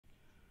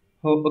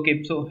Oh,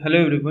 okay, so hello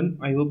everyone.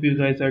 I hope you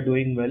guys are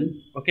doing well.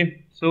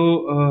 Okay,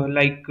 so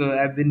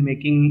I've been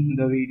making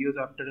the videos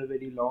after a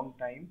very long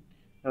time.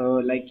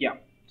 Yeah.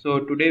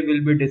 So today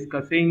we'll be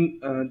discussing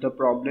the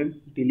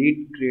problem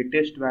delete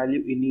greatest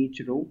value in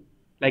each row.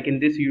 Like in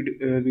this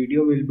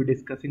video, we'll be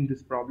discussing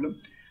this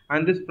problem,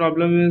 and this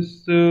problem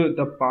is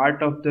the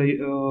part of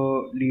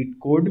the lead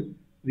code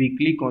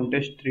weekly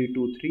contest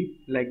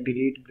 323. Like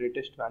delete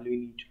greatest value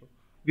in each row.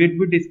 We'll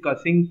be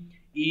discussing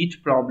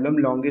each problem,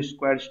 longest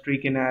square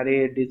streak in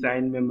array,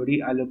 design memory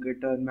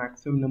allocator,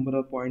 maximum number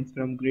of points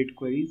from grid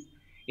queries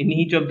in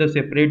each of the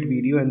separate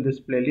video in this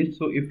playlist.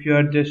 So if you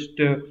are just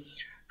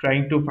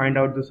trying to find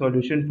out the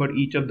solution for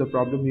each of the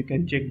problem, you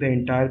can check the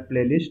entire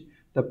playlist.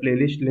 The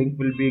playlist link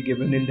will be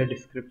given in the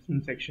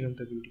description section of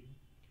the video.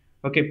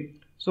 Okay,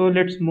 so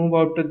let's move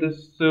out to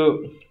this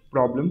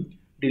problem,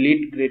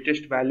 delete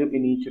greatest value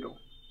in each row.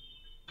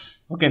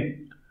 Okay,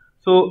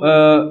 so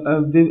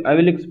I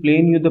will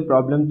explain you the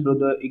problem through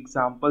the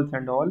examples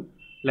and all,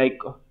 like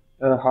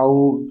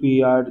how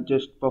we are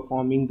just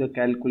performing the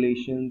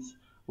calculations,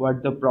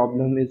 what the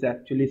problem is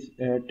actually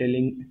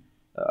telling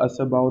us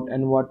about,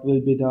 and what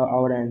will be the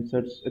our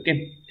answers.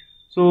 Okay,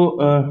 so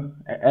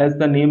as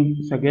the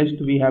name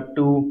suggests, we have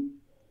to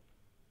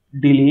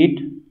delete.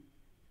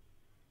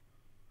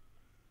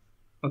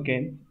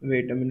 Okay,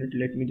 wait a minute.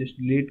 Let me just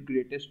delete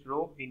greatest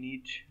row in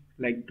each,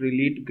 like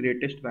delete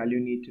greatest value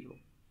in each row.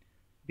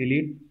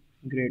 Delete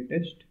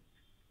greatest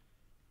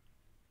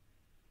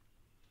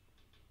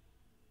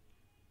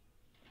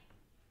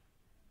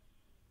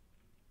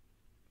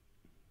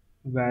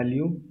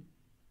value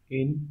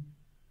in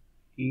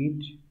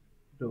each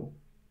row.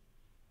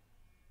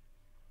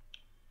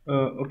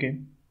 Okay,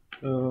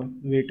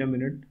 wait a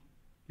minute.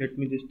 Let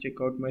me just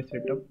check out my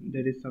setup.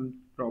 There is some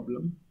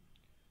problem.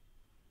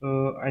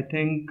 I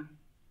think,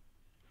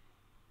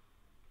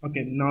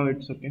 okay, now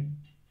it's okay.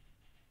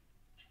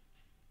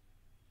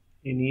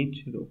 In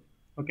each row.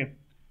 Okay.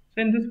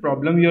 So in this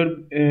problem, you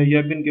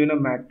have been given a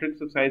matrix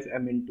of size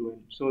m into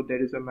n. So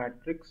there is a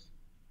matrix,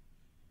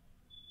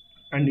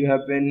 and you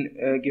have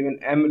been given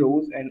m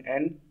rows and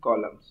n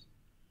columns.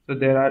 So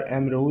there are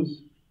m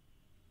rows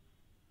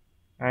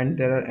and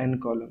there are n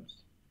columns.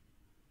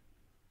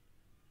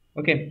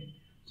 Okay,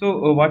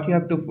 so what you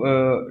have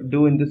to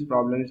do in this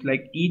problem is,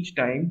 like, each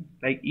time,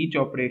 like each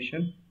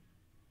operation,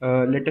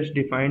 let us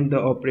define the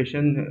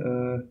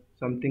operation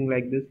something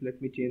like this.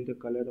 Let me change the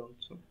color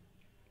also.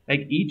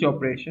 Like each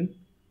operation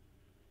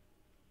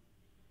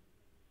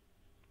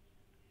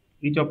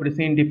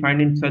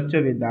defined in such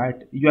a way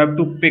that you have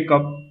to pick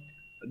up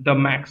the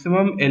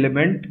maximum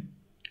element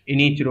in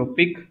each row.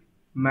 Pick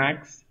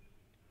max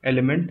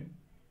element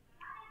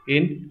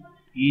in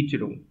each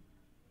row.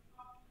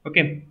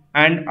 Okay,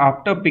 and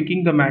after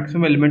picking the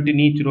maximum element in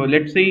each row,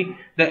 let's say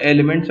the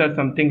elements are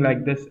something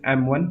like this: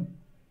 m1,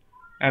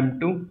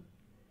 m2,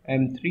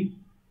 m3,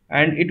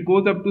 and it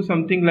goes up to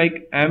something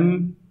like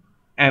m.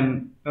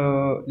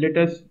 Let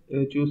us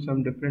choose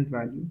some different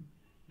value.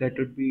 That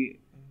would be,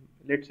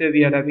 let's say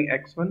we are having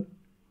x1,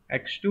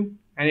 x2,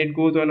 and it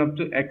goes on up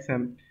to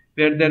xm,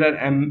 where there are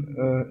m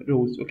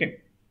rows.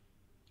 Okay,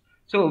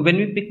 so when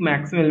we pick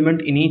maximum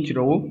element in each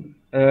row,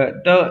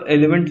 the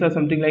elements are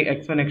something like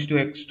x1, x2,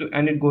 x2,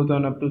 and it goes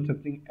on up to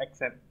something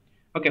xm.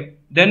 Okay,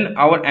 then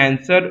our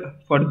answer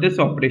for this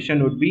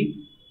operation would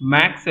be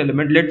max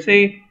element. Let's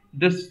say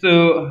this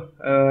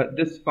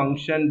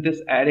function,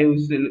 this array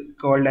is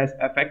called as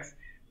fx.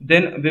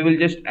 Then we will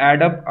just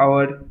add up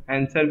our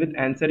answer with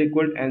answer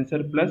equal to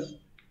answer plus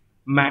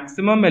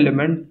maximum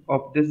element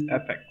of this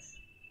fx.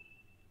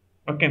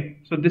 Okay,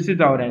 so this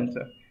is our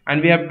answer,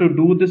 and we have to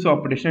do this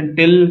operation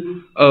till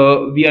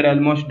we are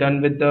almost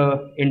done with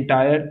the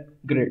entire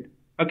grid.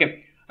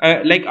 Okay,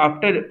 like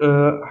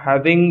after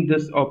having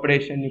this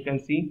operation, you can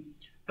see,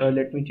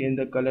 let me change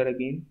the color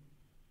again.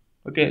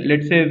 Okay,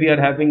 let's say we are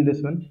having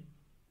this one.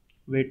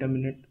 Wait a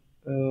minute.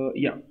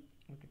 Yeah.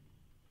 Okay.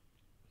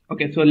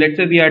 Okay, so let's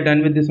say we are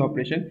done with this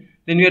operation.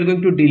 Then we are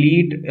going to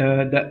delete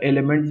the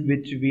elements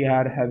which we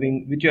are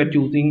having, which you are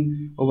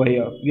choosing over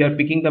here. We are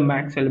picking the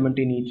max element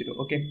in each row.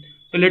 Okay,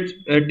 so let's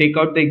take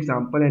out the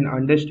example and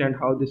understand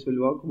how this will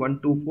work.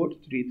 1 2 4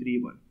 3 3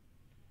 1.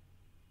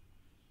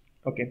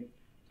 Okay,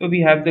 so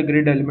we have the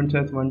grid elements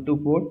as 1 2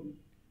 4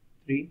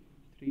 3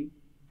 3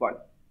 1.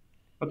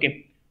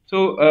 Okay,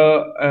 so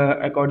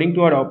according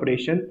to our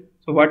operation,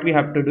 so what we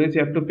have to do is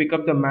you have to pick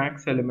up the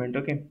max element.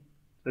 Okay,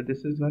 so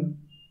this is one.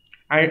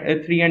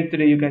 3 and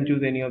 3, you can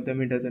choose any of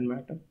them, it doesn't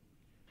matter.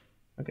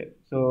 Okay,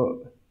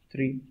 so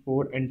 3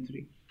 4 and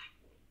 3.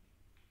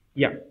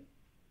 Yeah.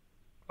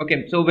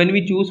 Okay, so when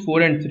we choose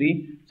 4 and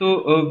 3,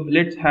 so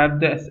let's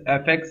have the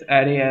fx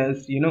array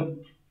as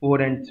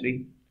 4 and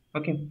 3.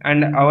 Okay,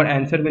 and our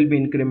answer will be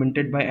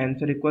incremented by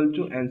answer equal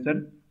to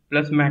answer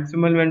plus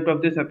maximum element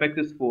of this fx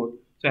is 4.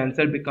 So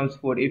answer becomes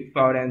 4 if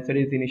our answer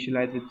is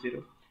initialized with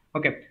 0.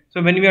 Okay,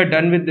 so when we are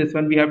done with this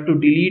one, we have to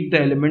delete the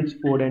elements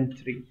 4 and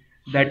 3.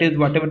 That is,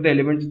 whatever the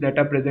elements that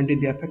are present in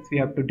the fx, we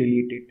have to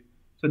delete it.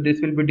 So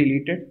this will be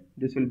deleted,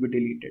 this will be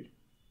deleted.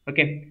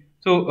 Okay,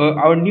 So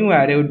our new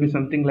array would be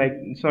something like,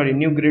 sorry,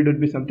 new grid would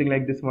be something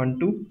like this: 1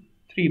 2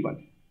 3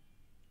 1.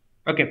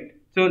 Okay,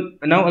 so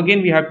now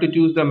again we have to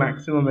choose the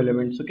maximum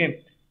elements.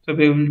 Okay, so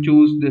we will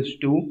choose this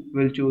 2,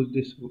 we'll choose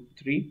this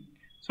 3.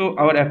 So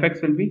our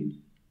fx will be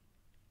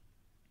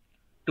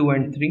 2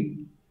 and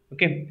 3.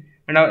 Okay,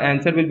 and our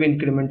answer will be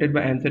incremented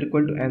by answer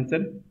equal to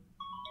answer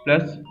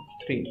plus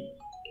 3.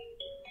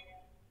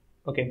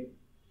 Okay,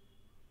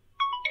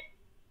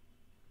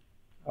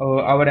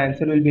 our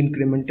answer will be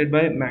incremented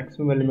by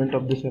maximum element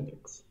of this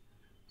fx.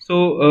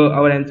 So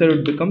our answer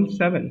would become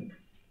 7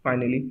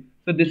 finally.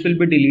 So this will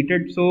be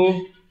deleted.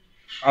 So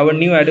our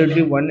new array will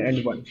be 1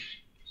 and 1.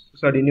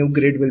 Sorry, new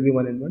grid will be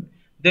 1 and 1.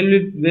 Then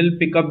we will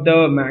pick up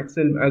the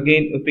maximum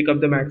again, pick up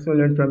the maximum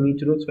element from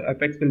each row. So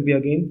fx will be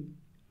again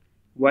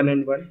 1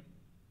 and 1.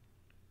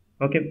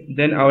 Okay,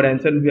 then our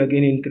answer will be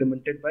again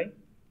incremented by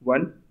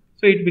 1.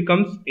 So it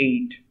becomes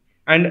 8.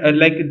 And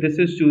like this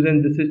is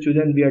chosen, this is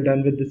chosen, we are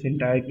done with this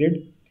entire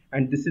grid,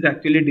 and this is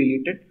actually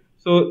deleted,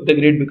 so the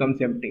grid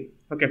becomes empty.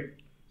 Okay,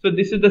 so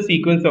this is the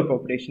sequence of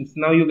operations.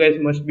 Now you guys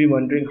must be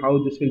wondering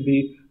how this will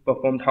be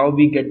performed, how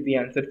we get the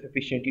answers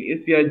efficiently.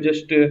 If we are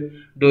just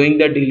doing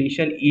the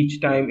deletion each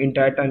time,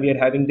 entire time we are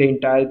having the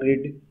entire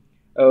grid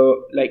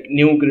like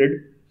new grid,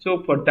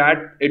 so for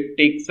that it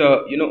takes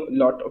a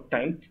lot of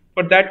time.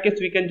 For that case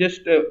we can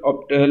just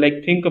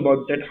like think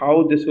about that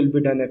how this will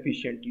be done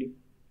efficiently.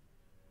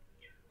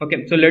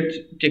 Okay, so let's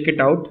check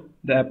it out,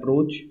 the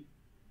approach.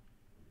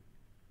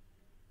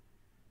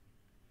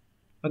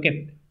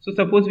 Okay, so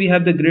suppose we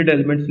have the grid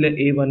elements like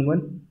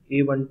A11,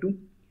 A12,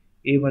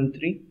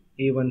 A13,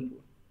 A14.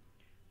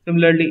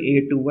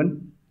 Similarly, A21,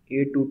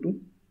 A22,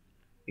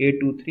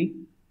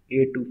 A23,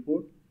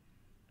 A24,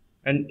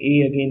 and A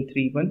again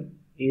 31,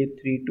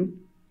 A32,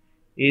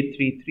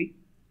 A33,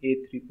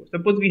 A34.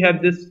 Suppose we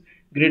have this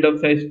grid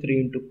of size 3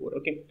 into 4.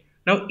 Okay,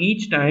 now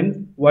each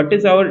time what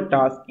is our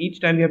task? Each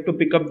time we have to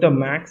pick up the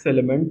max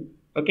element.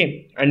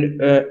 Okay,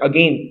 and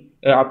again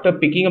after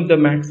picking up the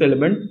max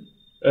element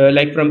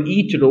like from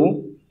each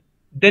row,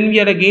 then we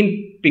are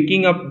again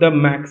picking up the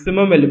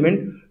maximum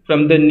element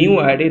from the new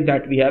array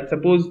that we have.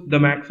 Suppose the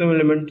maximum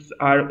elements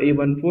are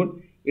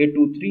A14,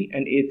 A23,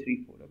 and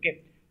A34.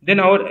 Okay, then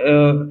our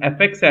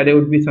fx array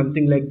would be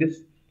something like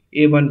this: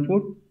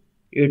 A14,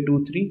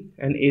 A23,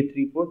 and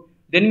A34.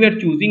 Then we are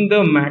choosing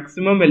the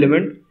maximum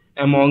element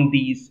among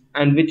these,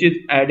 and which is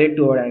added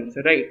to our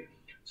answer, right?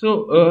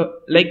 So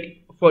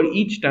like for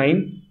each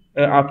time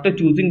after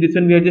choosing this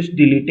one, we are just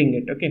deleting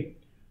it. Okay,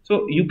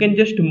 so you can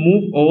just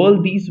move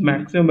all these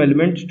maximum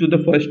elements to the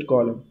first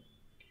column,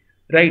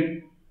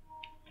 right?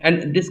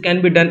 And this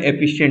can be done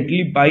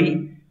efficiently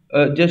by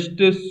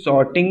just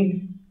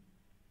sorting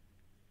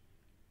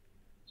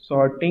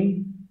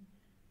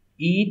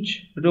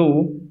each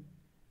row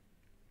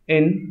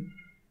in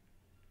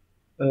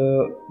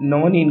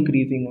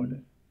non-increasing order.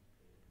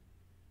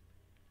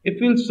 If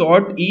we'll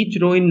sort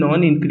each row in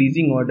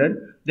non-increasing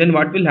order, then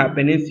what will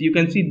happen is, you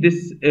can see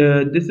this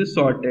this is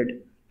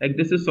sorted, like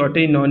this is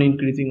sorted in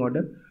non-increasing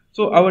order.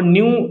 So our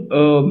new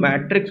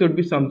matrix would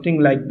be something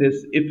like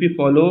this. If we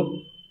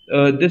follow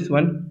this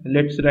one,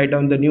 let's write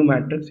down the new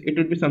matrix. It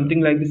would be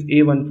something like this: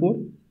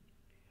 A14,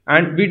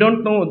 and we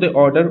don't know the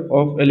order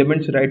of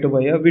elements right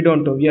over here. We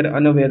don't know, we are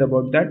unaware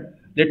about that.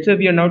 Let's say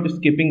we are now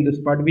skipping this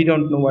part. We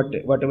don't know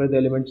whatever the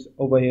elements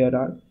over here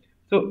are.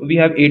 So we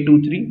have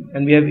A23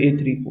 and we have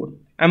A34.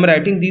 I'm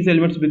writing these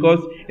elements because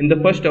in the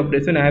first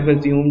operation I have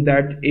assumed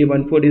that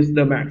A14 is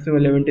the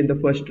maximum element in the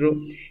first row,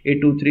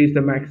 A23 is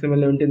the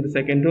maximum element in the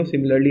second row,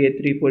 similarly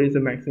A34 is the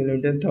maximum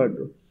element in the third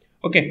row.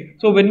 Okay,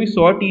 so when we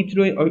sort each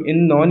row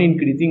in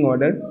non-increasing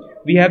order,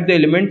 we have the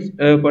elements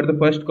for the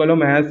first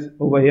column as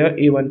over here: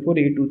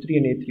 A14, A23,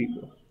 and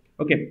A34.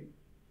 Okay,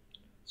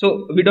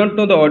 so we don't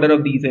know the order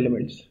of these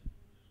elements.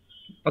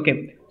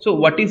 Okay, so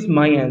what is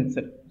my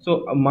answer?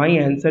 So my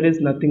answer is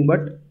nothing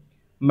but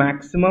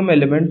maximum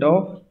element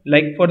of,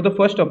 like for the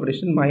first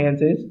operation, my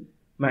answer is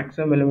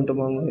maximum element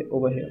among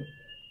over here.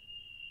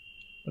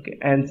 Okay,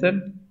 answer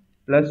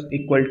plus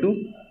equal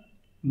to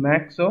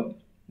max of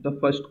the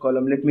first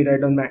column. Let me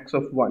write down max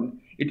of 1.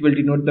 It will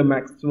denote the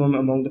maximum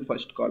among the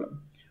first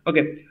column.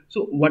 Okay,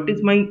 so what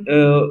is my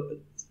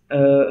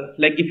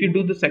like if you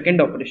do the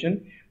second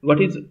operation, what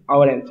is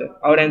our answer?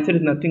 Our answer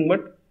is nothing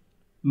but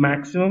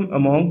maximum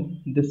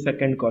among the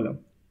second column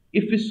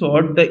if we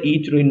sort the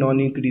each row in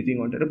non-increasing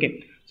order.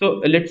 Okay,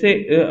 so let's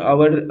say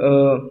our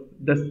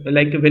this,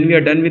 like when we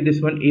are done with this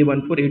one,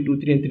 A14,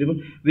 A23, and 34,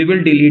 we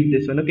will delete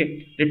this one.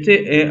 Okay, let's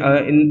say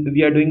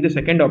we are doing the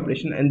second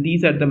operation and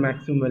these are the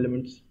maximum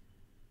elements.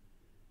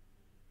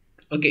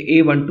 Okay,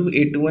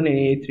 A12, A21, and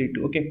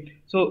A32. Okay,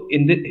 so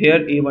in this here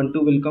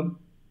A12 will come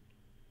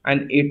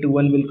and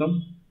A21 will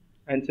come,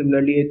 and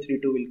similarly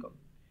A32 will come,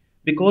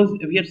 because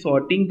we are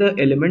sorting the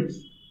elements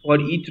for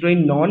each row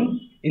in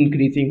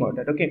non-increasing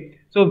order. Okay,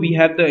 so we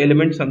have the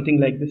element something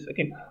like this.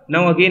 Okay,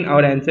 now again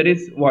our answer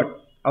is what?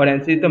 Our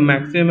answer is the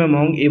maximum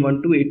among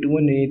A12, A21,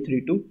 and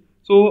A32.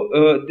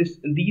 So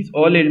these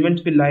all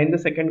elements will lie in the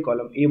second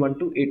column: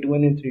 A12,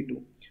 A21, and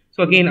A32.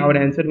 So again our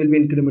answer will be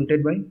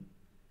incremented by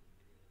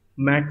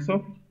max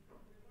of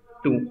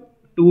 2.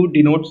 2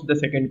 denotes the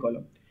second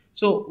column.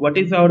 So what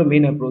is our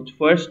main approach?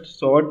 First,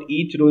 sort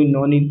each row in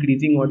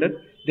non-increasing order,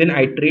 then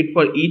iterate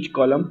for each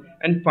column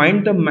and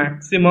find the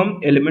maximum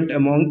element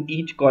among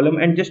each column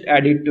and just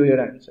add it to your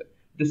answer.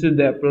 This is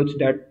the approach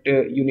that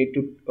you need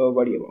to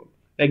worry about.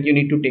 Like you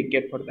need to take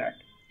care for that.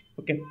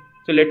 Okay.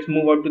 So let's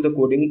move on to the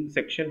coding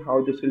section,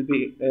 how this will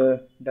be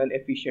done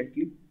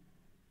efficiently.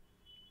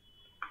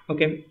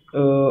 Okay.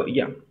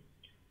 Yeah.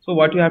 So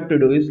what you have to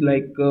do is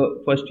like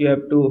first you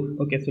have to,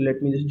 okay, so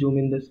let me just zoom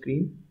in the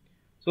screen.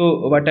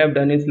 So what I've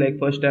done is like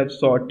first I've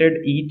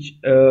sorted each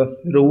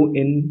row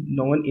in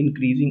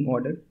non-increasing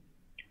order.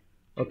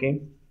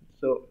 Okay,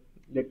 so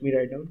let me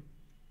write down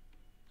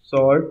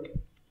sort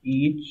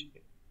each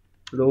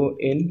row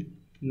in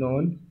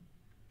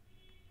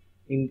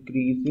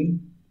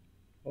non-increasing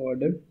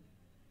order.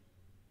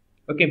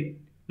 Okay,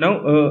 now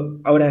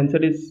our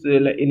answer is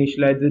like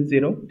initialized with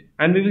 0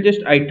 and we will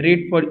just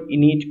iterate for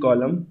in each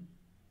column.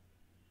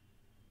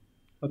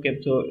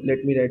 Okay, so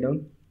let me write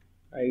down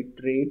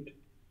iterate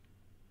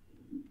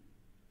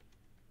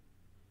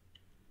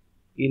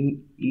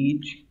in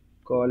each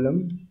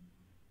column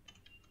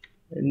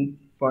and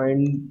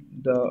find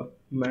the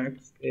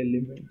max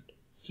element.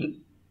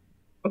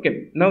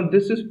 Okay, now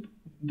this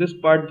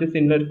part, this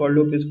inner for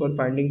loop is for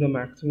finding the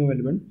maximum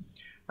element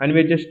and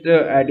we're just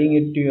adding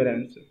it to your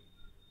answer.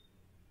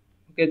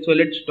 Okay, so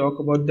let's talk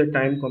about the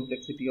time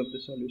complexity of the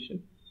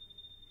solution.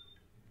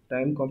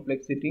 Time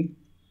complexity,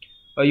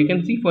 you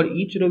can see for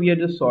each row we are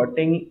just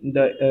sorting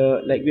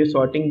the like we are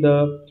sorting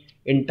the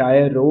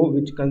entire row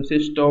which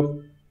consists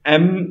of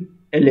m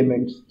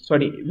elements,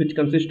 sorry, which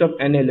consists of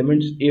n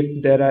elements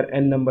if there are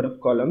n number of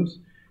columns.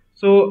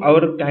 So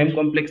our time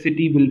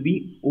complexity will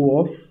be o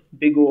of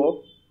big O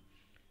of,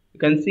 you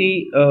can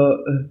see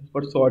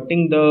for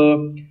sorting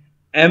the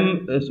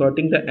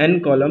sorting the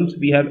n columns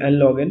we have n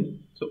log n,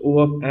 so o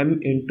of m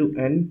into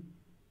n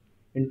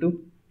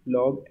into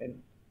log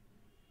n.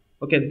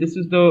 Okay, this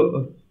is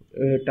the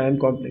time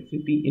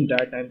complexity,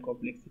 entire time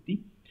complexity.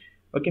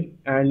 Okay,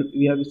 and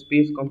we have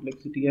space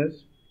complexity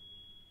as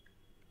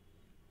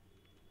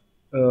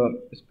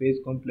space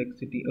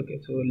complexity. Okay,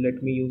 so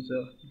let me use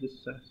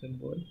this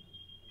symbol,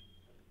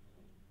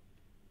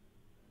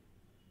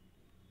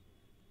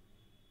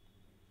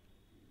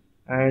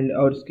 and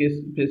our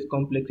space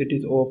complexity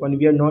is open,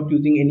 we are not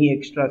using any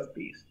extra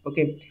space.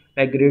 Okay,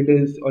 like grid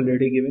is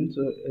already given,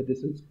 so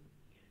this is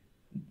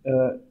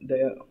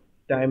the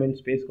time and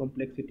space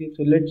complexity.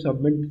 So let's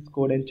submit this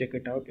code and check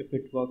it out. If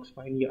it works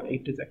fine, yeah,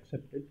 it is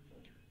accepted.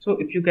 So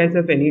if you guys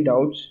have any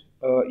doubts,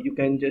 you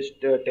can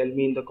just tell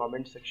me in the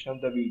comment section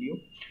of the video,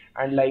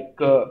 and like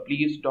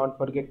please don't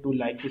forget to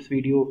like this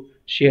video,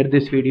 share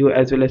this video,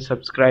 as well as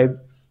subscribe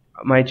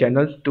my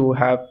channel to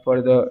have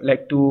further,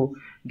 like, to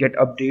get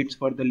updates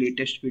for the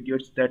latest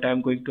videos that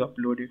I'm going to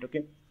upload it.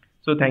 Okay,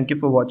 so thank you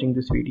for watching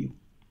this video.